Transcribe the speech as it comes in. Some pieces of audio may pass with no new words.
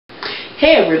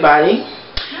Hey everybody,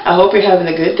 I hope you're having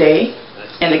a good day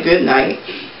and a good night.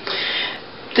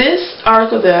 This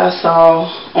article that I saw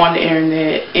on the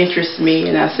internet interests me,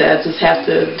 and I said I just have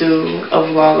to do a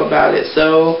vlog about it.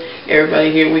 So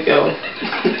everybody, here we go.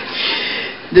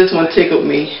 This one tickled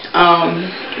me.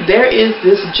 There is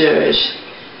this judge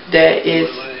that is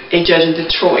a judge in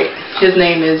Detroit. His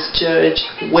name is Judge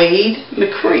Wade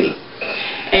McCree,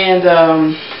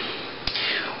 and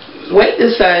Wade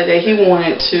decided that he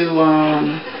wanted to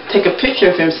take a picture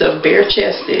of himself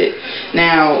bare-chested.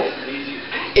 Now,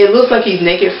 it looks like he's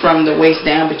naked from the waist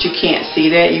down, but you can't see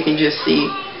that. You can just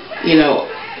see, you know,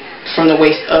 from the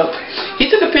waist up. He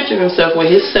took a picture of himself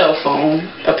with his cell phone,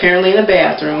 apparently in a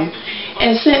bathroom,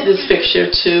 and sent this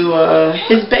picture to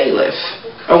his bailiff,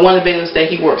 or one of the bailiffs that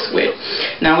he works with.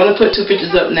 Now, I'm going to put two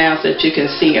pictures up now so that you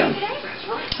can see them.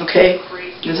 Okay?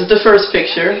 This is the first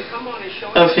picture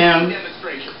of him.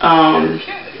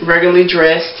 Regularly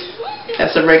dressed.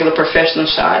 That's a regular professional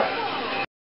shot.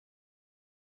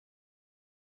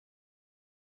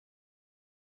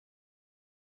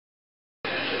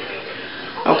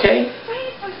 Okay.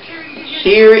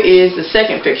 Here is the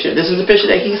second picture. This is the picture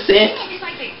that he sent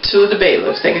to the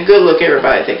bailiffs. Take a good look,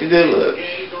 everybody. Take a good look.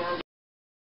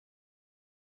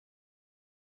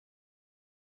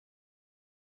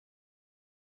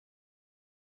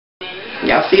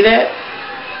 Y'all see that?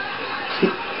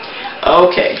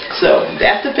 Okay, so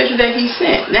that's the picture that he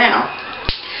sent. Now,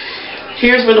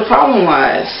 here's where the problem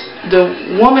lies. The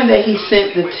woman that he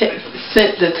sent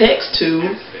the text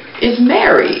to is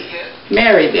married.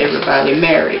 Married, everybody,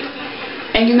 married.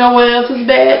 And you know what else is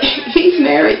bad? He's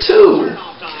married too.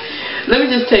 Let me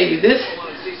just tell you, this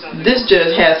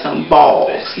judge has some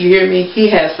balls. You hear me? He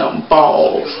has some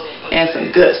balls and some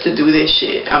guts to do this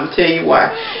shit. I'm gonna tell you why.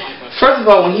 First of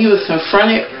all, when he was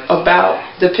confronted about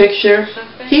the picture,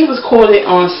 he was quoted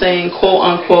on saying, quote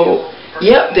unquote,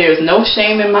 "Yep, there's no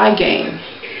shame in my game."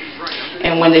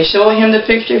 And when they showed him the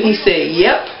picture, he said,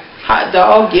 "Yep, hot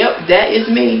dog, yep, that is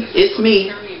me. It's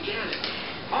me."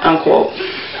 Unquote.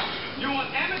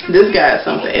 This guy is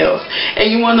something else. And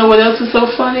you wanna know what else is so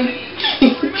funny?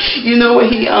 You know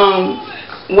what he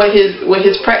what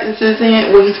his practice is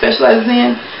in, what he specializes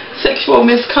in? Sexual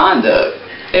misconduct.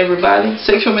 Everybody,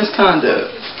 sexual misconduct.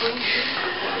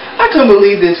 I couldn't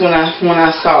believe this when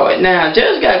I saw it. Now,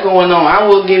 Judge got going on. I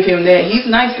will give him that. He's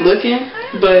nice looking,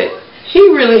 but he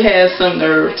really has some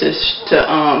nerve to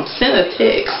send a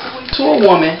text to a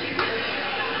woman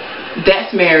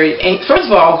that's married. And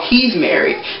first of all, he's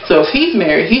married. So if he's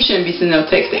married, he shouldn't be sending a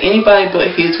text to anybody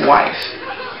but his wife.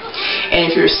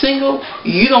 And if you're single,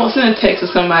 you don't send a text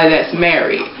to somebody that's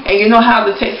married. And you know how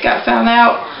the text got found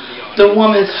out? The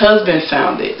woman's husband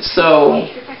found it. So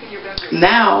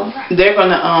now they're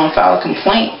going to file a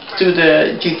complaint through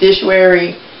the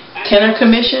Judiciary Tenor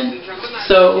Commission.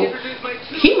 So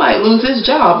he might lose his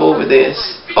job over this,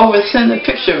 over sending a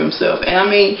picture of himself. And I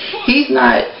mean, he's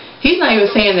not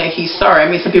even saying that he's sorry. I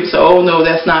mean, some people say, "Oh no,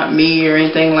 that's not me," or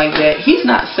anything like that. He's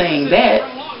not saying that.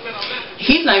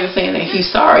 He's not even saying that he's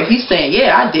sorry. He's saying,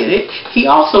 "Yeah, I did it." He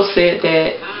also said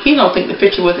that he don't think the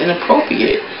picture was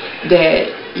inappropriate,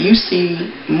 that you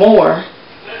see more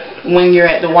when you're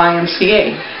at the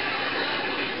YMCA.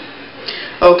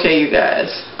 Okay, you guys.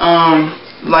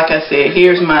 Like I said,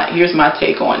 here's my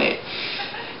take on it.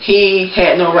 He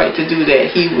had no right to do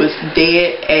that. He was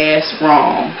dead ass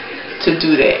wrong to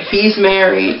do that. He's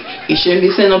married. He shouldn't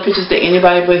be sending no pictures to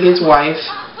anybody but his wife.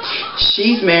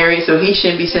 She's married, so he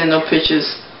shouldn't be sending no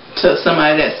pictures to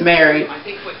somebody that's married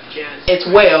as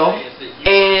well.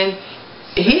 And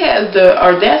he has the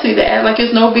audacity to act like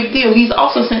it's no big deal. He's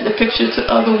also sent the picture to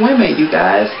other women, you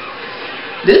guys.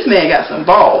 This man got some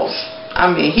balls.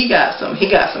 I mean, he got some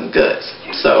guts.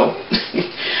 So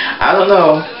I don't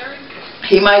know.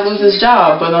 He might lose his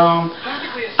job, but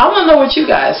I want to know what you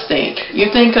guys think. You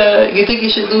think he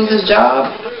should lose his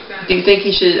job? Do you think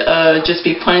he should just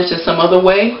be punished in some other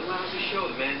way?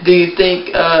 Do you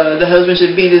think the husband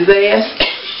should beat his ass?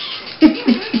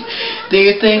 Do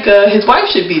you think his wife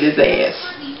should beat his ass?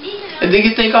 Do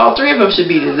you think all three of them should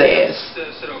beat his ass?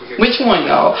 Which one,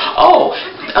 y'all? Oh,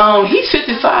 he's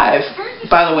 55,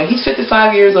 by the way. He's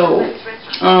 55 years old.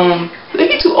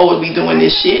 He's too old to be doing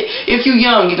this shit. If you're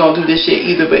young, you don't do this shit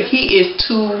either, but he is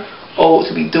too old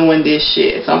to be doing this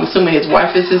shit. So I'm assuming his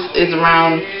wife is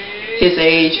around his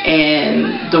age,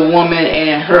 and the woman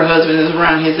and her husband is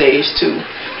around his age too.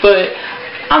 But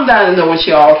I'm dying to know what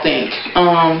y'all think.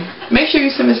 Make sure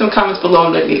you send me some comments below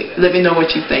and let me know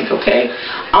what you think, okay?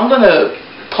 I'm going to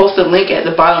post a link at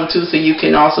the bottom too, so you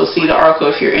can also see the article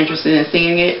if you're interested in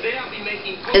seeing it.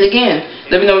 And again,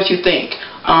 let me know what you think.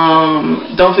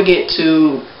 Don't forget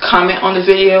to comment on the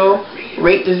video,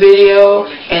 rate the video,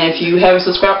 and if you haven't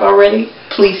subscribed already,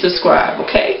 please subscribe,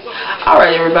 okay?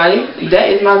 Alright everybody, that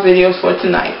is my video for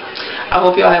tonight. I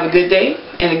hope y'all have a good day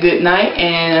and a good night,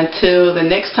 and until the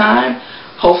next time,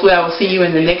 hopefully I will see you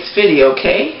in the next video,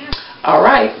 okay?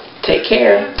 Alright, take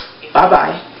care.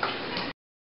 Bye-bye.